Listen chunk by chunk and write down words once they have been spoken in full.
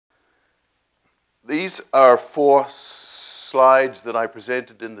these are 4 slides that I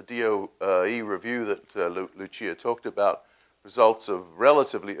presented in the DOE review that Lucia talked about, results of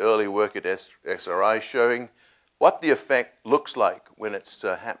relatively early work at SRI showing what the effect looks like when it's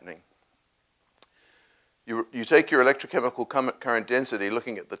happening. You take your electrochemical current density,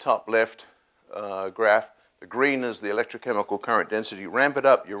 looking at the top left graph. The green is the electrochemical current density. You ramp it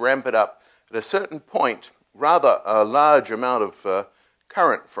up. At a certain point, rather a large amount of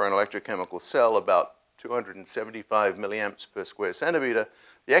current for an electrochemical cell, about 275 milliamps per square centimeter.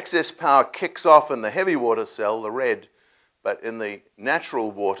 The excess power kicks off in the heavy water cell, the red, but in the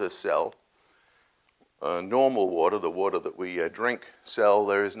natural water cell, normal water, the water that we drink cell,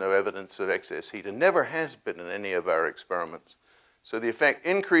 there is no evidence of excess heat, and never has been in any of our experiments. So the effect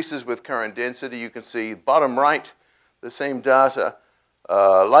increases with current density. You can see bottom right, the same data,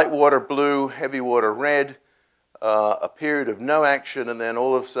 light water blue, heavy water red, a period of no action, and then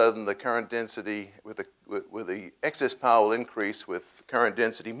all of a sudden the current density with the excess power will increase with current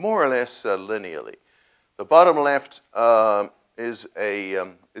density more or less linearly. The bottom left is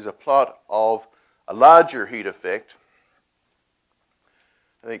a plot of a larger heat effect.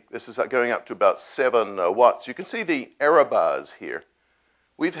 I think this is going up to about 7 watts. You can see the error bars here.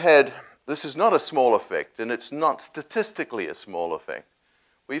 This is not a small effect, and it's not statistically a small effect.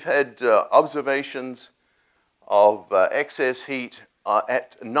 We've had observations of excess heat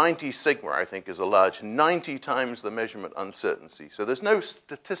at 90 sigma, I think is a large, 90 times the measurement uncertainty. So there's no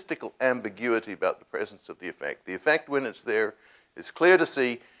statistical ambiguity about the presence of the effect. The effect, when it's there, is clear to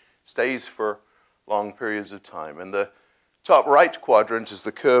see, stays for long periods of time. And the top right quadrant is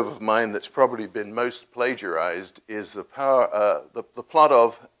the curve of mine that's probably been most plagiarized, is the plot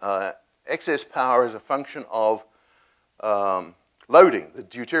of excess power as a function of loading, the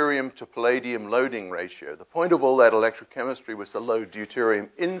deuterium to palladium loading ratio. The point of all that electrochemistry was to load deuterium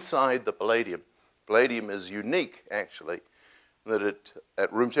inside the palladium. Palladium is unique, actually, that it,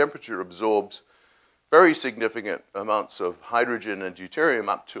 at room temperature, absorbs very significant amounts of hydrogen and deuterium,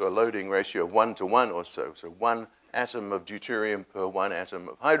 up to a loading ratio of 1 to 1 or so. So 1 atom of deuterium per 1 atom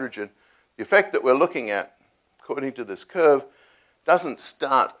of hydrogen. The effect that we're looking at, according to this curve, doesn't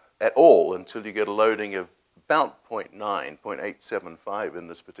start at all until you get a loading of about 0.9, 0.875 in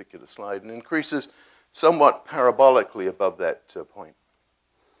this particular slide, and increases somewhat parabolically above that point.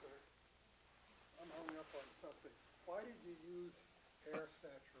 I'm hung up on something. Why did you use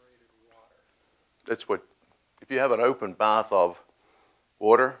air-saturated water? That's what, if you have an open bath of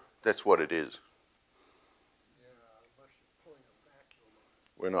water, that's what it is. Yeah, unless you're pulling a vacuum.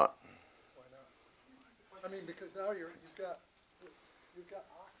 We're not. Why not? I mean, because now you've got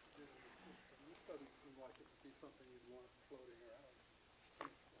oxygen in the system. This doesn't seem like it would be something you'd want floating around.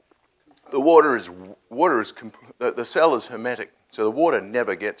 The cell is hermetic, so the water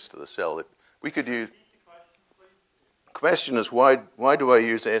never gets to the cell. We could use. The question is, why do I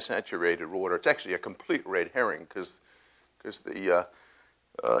use air-saturated water? It's actually a complete red herring, because the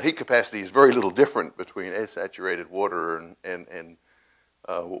heat capacity is very little different between air-saturated water and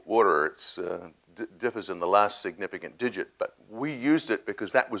water. It differs in the last significant digit, but we used it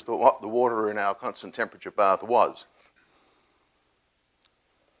because that was what the water in our constant temperature bath was.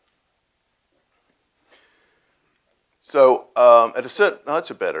 So that's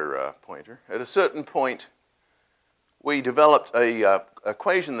a better pointer. At a certain point, we developed a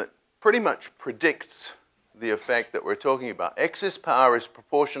equation that pretty much predicts the effect that we're talking about. Excess power is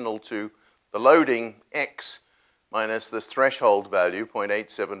proportional to the loading x minus this threshold value,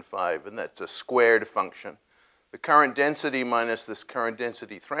 0.875, and that's a squared function. The current density minus this current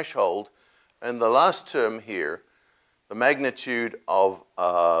density threshold, and the last term here, the magnitude of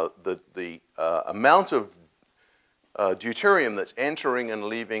the amount of deuterium that's entering and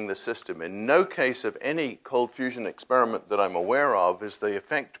leaving the system. In no case of any cold fusion experiment that I'm aware of is the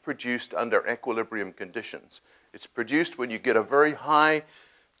effect produced under equilibrium conditions. It's produced when you get a very high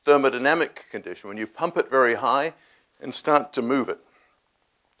thermodynamic condition, when you pump it very high and start to move it.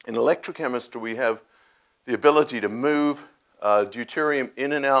 In electrochemistry, we have the ability to move deuterium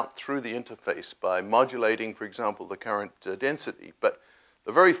in and out through the interface by modulating, for example, the current density. But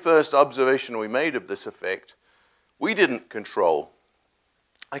the very first observation we made of this effect, we didn't control.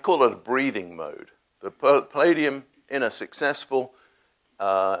 I call it a breathing mode. The palladium in a successful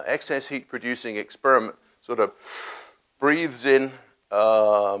excess heat producing experiment sort of breathes in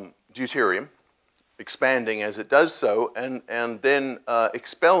deuterium, expanding as it does so, and then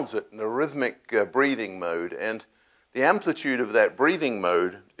expels it in a rhythmic breathing mode. And the amplitude of that breathing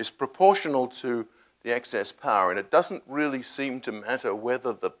mode is proportional to the excess power, and it doesn't really seem to matter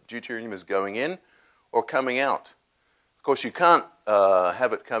whether the deuterium is going in or coming out, Of course, you can't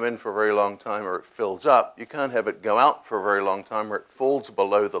have it come in for a very long time or it fills up. You can't have it go out for a very long time or it falls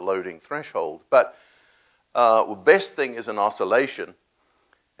below the loading threshold. But the best thing is an oscillation.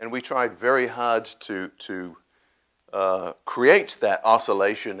 And we tried very hard to create that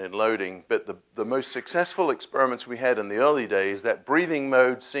oscillation in loading. But the most successful experiments we had in the early days, that breathing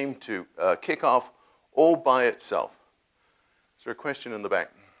mode seemed to kick off all by itself. Is there a question in the back?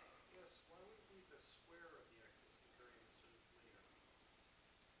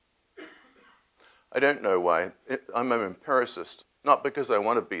 I don't know why. I'm an empiricist. Not because I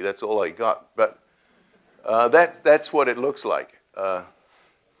want to be, that's all I got. But that's what it looks like.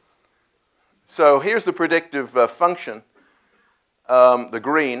 So here's the predictive function, the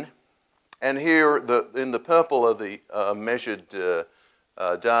green. And here in the purple are the measured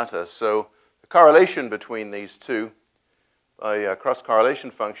data. So the correlation between these two by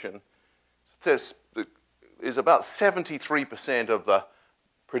cross-correlation function this is about 73% of the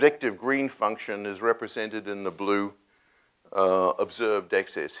predictive green function is represented in the blue observed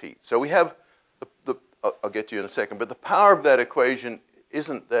excess heat. So we have, I'll get to you in a second, but the power of that equation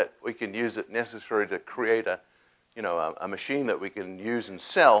isn't that we can use it necessarily to create a machine that we can use and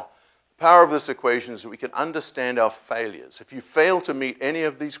sell. The power of this equation is that we can understand our failures. If you fail to meet any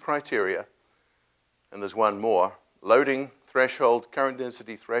of these criteria, and there's one more, loading threshold, current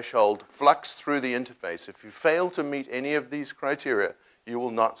density threshold, flux through the interface. If you fail to meet any of these criteria, you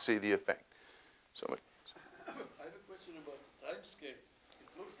will not see the effect. So, I have a question about the time scale.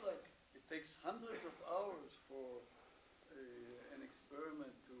 It looks like it takes hundreds of hours for an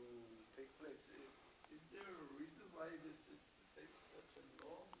experiment to take place. Is there a reason why this takes such a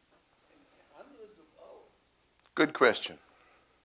long, hundreds of hours? good question.